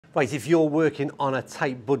Right, if you're working on a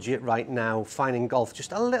tight budget right now, finding golf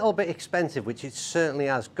just a little bit expensive, which it certainly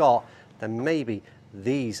has got, then maybe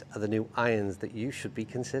these are the new irons that you should be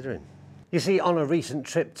considering. You see, on a recent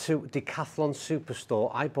trip to Decathlon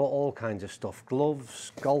Superstore, I bought all kinds of stuff: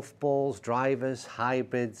 gloves, golf balls, drivers,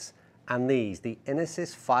 hybrids, and these, the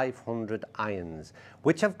Inesis 500 irons,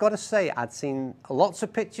 which I've got to say, I'd seen lots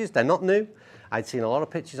of pictures. They're not new. I'd seen a lot of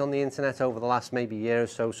pictures on the internet over the last maybe year or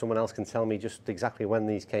so. Someone else can tell me just exactly when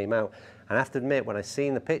these came out. And I have to admit, when I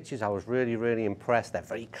seen the pictures, I was really, really impressed. They're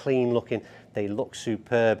very clean looking. They look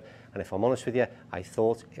superb. And if I'm honest with you, I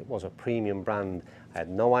thought it was a premium brand. I had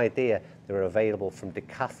no idea they were available from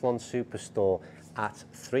Decathlon Superstore at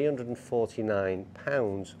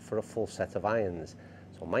 £349 for a full set of irons.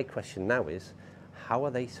 So my question now is, how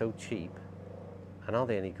are they so cheap and are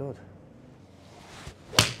they any good?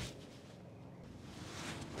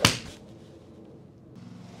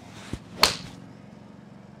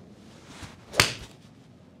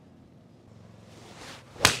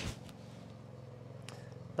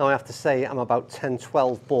 Now I have to say I'm about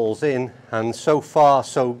 10-12 balls in, and so far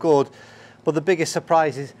so good, but the biggest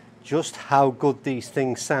surprise is just how good these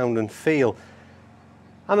things sound and feel.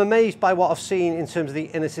 I'm amazed by what I've seen in terms of the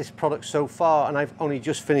Inesis product so far, and I've only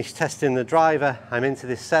just finished testing the driver. I'm into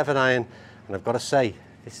this 7-iron, and I've got to say,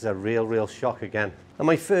 this is a real shock again. And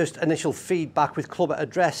my first initial feedback with club at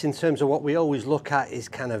address in terms of what we always look at is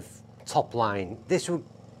kind of top line. This would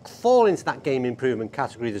fall into that game improvement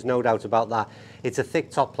category, there's no doubt about that. It's a thick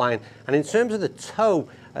top line, and in terms of the toe,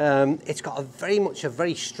 it's got very much a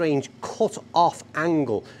very strange cut off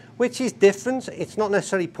angle, which is different. It's not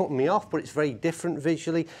necessarily putting me off, but it's very different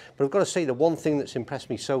visually. But I've got to say, the one thing that's impressed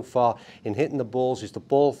me so far in hitting the balls is the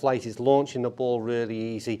ball flight. Is launching the ball really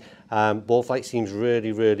easy. Ball flight seems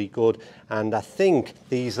really good, and I think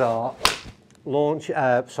these are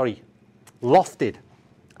lofted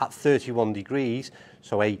at 31 degrees,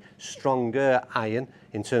 so a stronger iron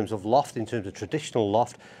in terms of loft, in terms of traditional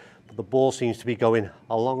loft, but the ball seems to be going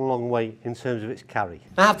a long way in terms of its carry.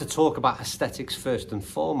 I have to talk about aesthetics first and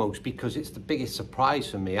foremost, because it's the biggest surprise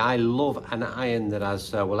for me. I love an iron that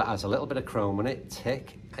has, well, it has a little bit of chrome in it,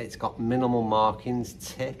 tick. It's got minimal markings,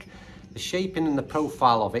 tick. The shaping and the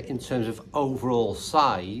profile of it in terms of overall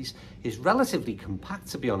size is relatively compact,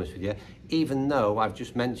 to be honest with you, even though I've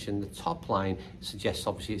just mentioned the top line suggests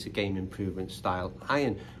obviously it's a game improvement style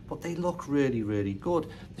iron, but they look really good.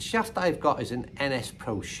 The shaft I've got is an NS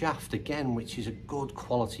Pro shaft again, which is a good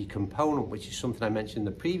quality component, which is something I mentioned in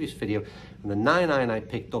the previous video. And the 9-iron I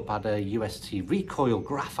picked up had a UST recoil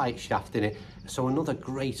graphite shaft in it, so another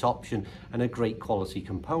great option and a great quality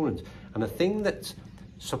component. And the thing that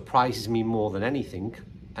surprises me more than anything,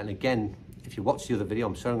 and again, if you watch the other video,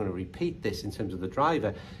 I'm sorry, I'm going to repeat this in terms of the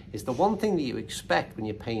driver, is the one thing that you expect when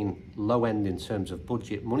you're paying low end in terms of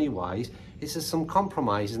budget money wise is there's some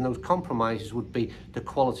compromises, and those compromises would be the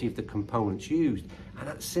quality of the components used, and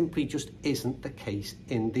that simply just isn't the case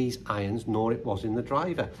in these irons, nor it was in the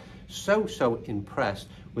driver. So impressed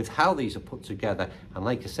with how these are put together, and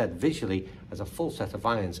like I said, visually as a full set of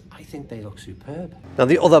irons, I think they look superb. Now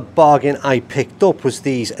the other bargain I picked up was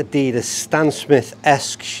these Adidas Stan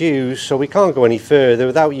Smith-esque shoes, so we can't go any further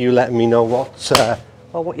without you letting me know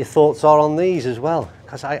what your thoughts are on these as well,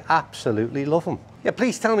 because I absolutely love them. Yeah,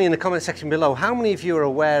 please tell me in the comment section below how many of you are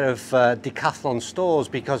aware of Decathlon stores,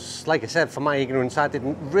 because like I said, for my ignorance, I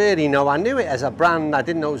didn't really know. I knew it as a brand, I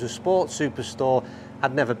didn't know it was a sports superstore.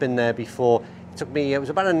 I'd never been there before. It was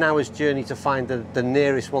about an hour's journey to find the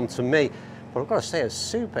nearest one to me, but I've got to say I was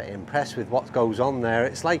super impressed with what goes on there.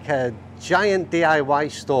 It's like a giant DIY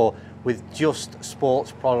store with just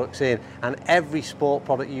sports products in, and every sport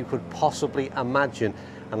product you could possibly imagine.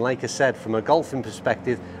 And like I said, from a golfing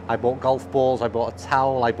perspective, I bought golf balls, I bought a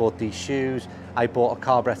towel, I bought these shoes, I bought a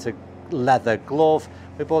carburetor leather glove,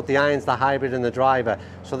 we bought the irons, the hybrid and the driver.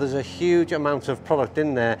 So there's a huge amount of product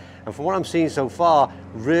in there, and from what I'm seeing so far,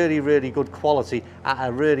 really good quality at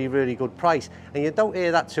a really good price. And you don't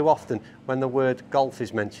hear that too often when the word golf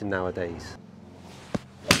is mentioned nowadays.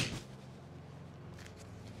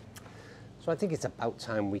 So I think it's about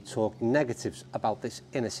time we talk negatives about this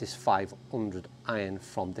Inesis 500 iron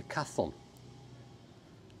from Decathlon.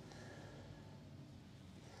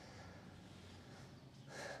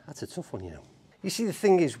 That's a tough one, you know. You see, the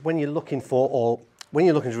thing is, when you're looking to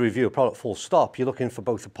review a product full stop, you're looking for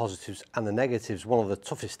both the positives and the negatives. One of the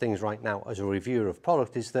toughest things right now as a reviewer of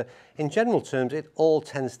product is that in general terms, it all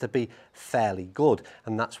tends to be fairly good.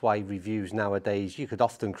 And that's why reviews nowadays, you could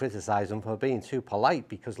often criticize them for being too polite,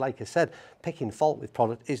 because like I said, picking fault with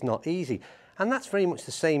product is not easy. And that's very much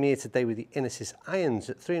the same here today with the Inesis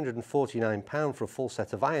irons at £349 for a full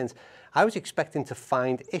set of irons. I was expecting to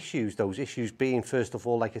find issues, those issues being, first of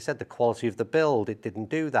all, like I said, the quality of the build, it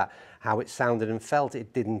didn't do that. How it sounded and felt,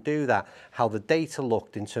 it didn't do that. How the data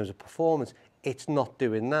looked in terms of performance, it's not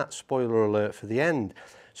doing that. Spoiler alert for the end.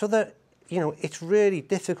 So that, you know, it's really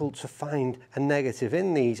difficult to find a negative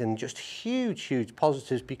in these, and just huge, huge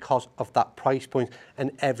positives because of that price point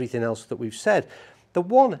and everything else that we've said. The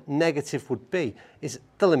one negative would be is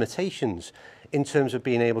the limitations in terms of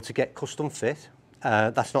being able to get custom fit.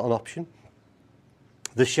 That's not an option.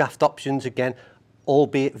 The shaft options, again,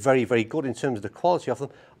 albeit very, very good in terms of the quality of them,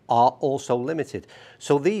 are also limited.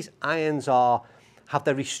 So these irons have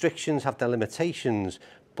their restrictions, have their limitations,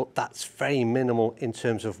 but that's very minimal in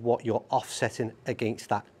terms of what you're offsetting against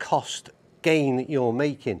that cost gain that you're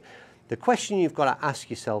making. The question you've got to ask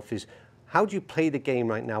yourself is, how do you play the game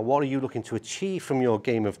right now? What are you looking to achieve from your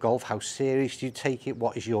game of golf? How serious do you take it?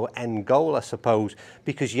 What is your end goal, I suppose?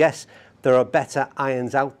 Because yes, there are better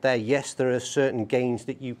irons out there. Yes, there are certain gains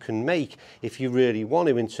that you can make if you really want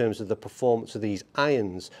to in terms of the performance of these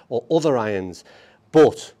irons or other irons,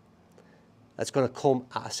 but that's going to come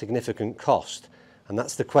at a significant cost. And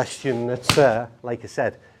that's the question that, like I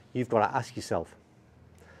said, you've got to ask yourself.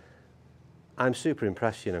 I'm super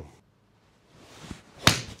impressed, you know.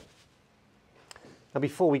 Now,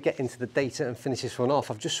 before we get into the data and finish this one off,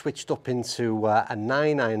 I've just switched up into a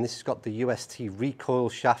 9-iron. This has got the UST recoil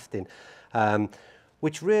shafting,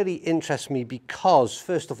 which really interests me because,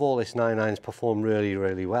 first of all, this 9-iron's performed really,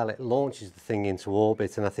 really well. It launches the thing into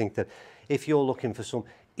orbit, and I think that if you're looking for some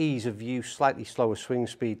ease of use, slightly slower swing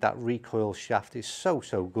speed, that recoil shaft is so,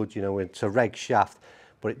 so good. You know, it's a reg shaft,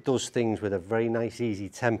 but it does things with a very nice, easy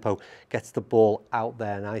tempo, gets the ball out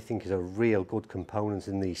there, and I think is a real good component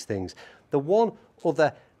in these things. The one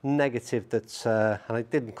other negative that's, and I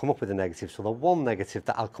didn't come up with a negative, so the one negative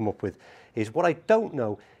that I'll come up with is what I don't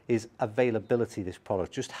know is availability of this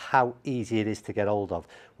product, just how easy it is to get hold of.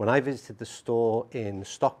 When I visited the store in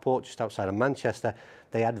Stockport, just outside of Manchester,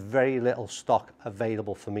 they had very little stock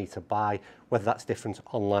available for me to buy. Whether that's different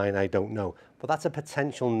online, I don't know. But that's a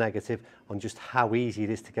potential negative on just how easy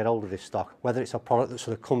it is to get hold of this stock. Whether it's a product that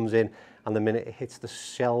sort of comes in and the minute it hits the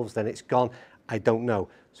shelves, then it's gone, I don't know.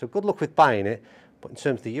 So good luck with buying it. But in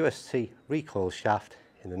terms of the UST recoil shaft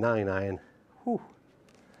in the 9-iron, whew,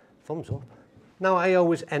 thumbs up. Now, I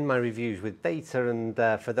always end my reviews with data, and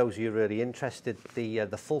for those of you really interested, the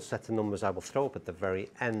full set of numbers I will throw up at the very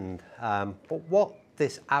end. But what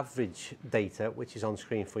this average data, which is on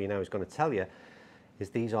screen for you now, is going to tell you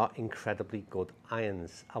is these are incredibly good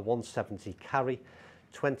irons. A 170 carry,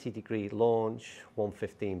 20-degree launch,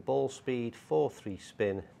 115 ball speed, 4.3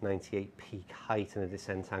 spin, 98 peak height, and a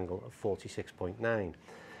descent angle of 46.9.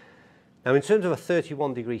 Now, in terms of a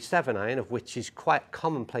 31-degree 7-iron, of which is quite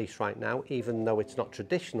commonplace right now, even though it's not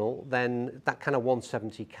traditional, then that kind of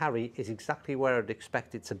 170 carry is exactly where I'd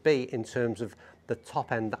expect it to be in terms of the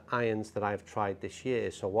top-end irons that I've tried this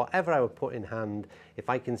year. So whatever I would put in hand, if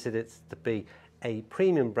I consider it to be a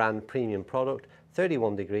premium brand, premium product,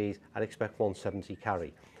 31 degrees, I'd expect 170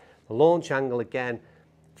 carry. The launch angle, again,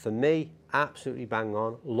 for me, absolutely bang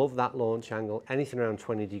on. Love that launch angle, anything around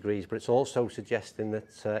 20 degrees, but it's also suggesting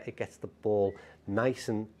that it gets the ball nice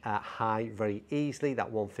and high very easily.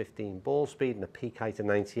 That 115 ball speed and the peak height of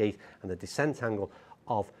 98 and the descent angle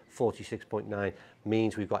of 46.9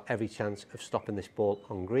 means we've got every chance of stopping this ball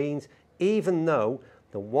on greens, even though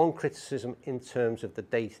the one criticism in terms of the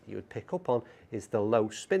data that you would pick up on is the low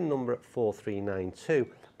spin number at 4392.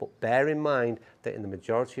 But bear in mind that in the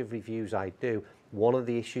majority of reviews I do, one of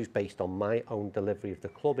the issues based on my own delivery of the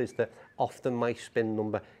club is that often my spin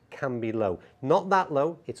number can be low. Not that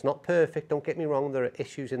low, it's not perfect, don't get me wrong, there are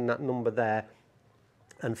issues in that number there.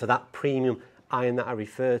 And for that premium iron that I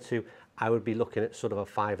refer to, I would be looking at sort of a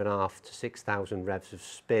 5,500 to 6,000 revs of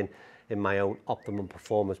spin in my own optimum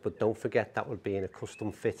performance. But don't forget that would be in a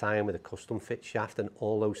custom fit iron with a custom fit shaft and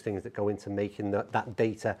all those things that go into making that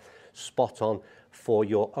data spot on for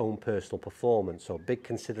your own personal performance. So big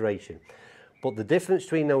consideration. But the difference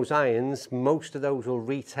between those irons, most of those will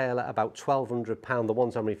retail at about £1,200. The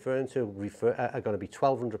ones I'm referring to are going to be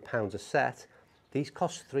 £1,200 a set. These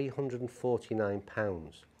cost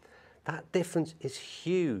 £349. That difference is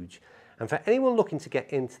huge. And for anyone looking to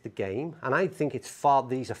get into the game, and I think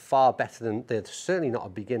these are far better than, they're certainly not a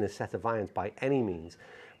beginner set of irons by any means.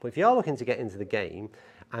 But if you're looking to get into the game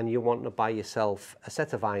and you want to buy yourself a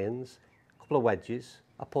set of irons, a couple of wedges,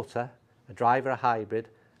 a putter, a driver, a hybrid,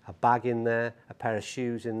 a bag in there, a pair of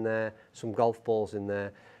shoes in there, some golf balls in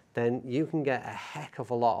there, then you can get a heck of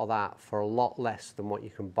a lot of that for a lot less than what you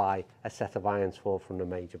can buy a set of irons for from the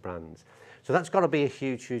major brands. So that's got to be a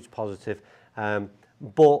huge, huge positive.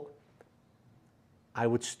 But I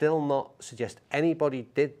would still not suggest anybody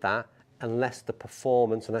did that unless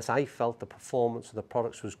I felt the performance of the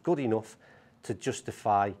products was good enough to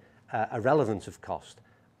justify a relevance of cost.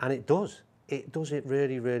 And it does. It does it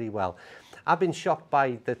really, really well. I've been shocked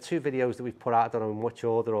by the 2 videos that we've put out. I don't know in which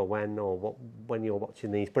order or when you're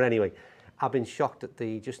watching these. But anyway, I've been shocked at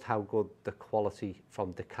just how good the quality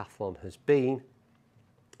from Decathlon has been.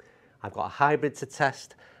 I've got a hybrid to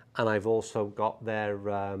test, and I've also got their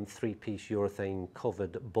 3-piece urethane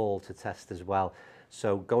covered ball to test as well.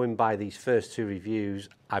 So going by these first 2 reviews,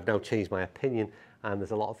 I've now changed my opinion, and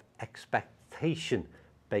there's a lot of expectation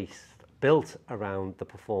built around the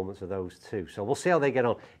performance of those 2. So we'll see how they get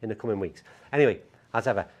on in the coming weeks. Anyway, as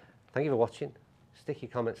ever, thank you for watching. Stick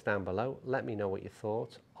your comments down below. Let me know what you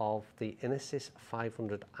thought of the Inesis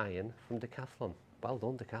 500 iron from Decathlon. Well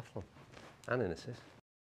done, Decathlon and Inesis.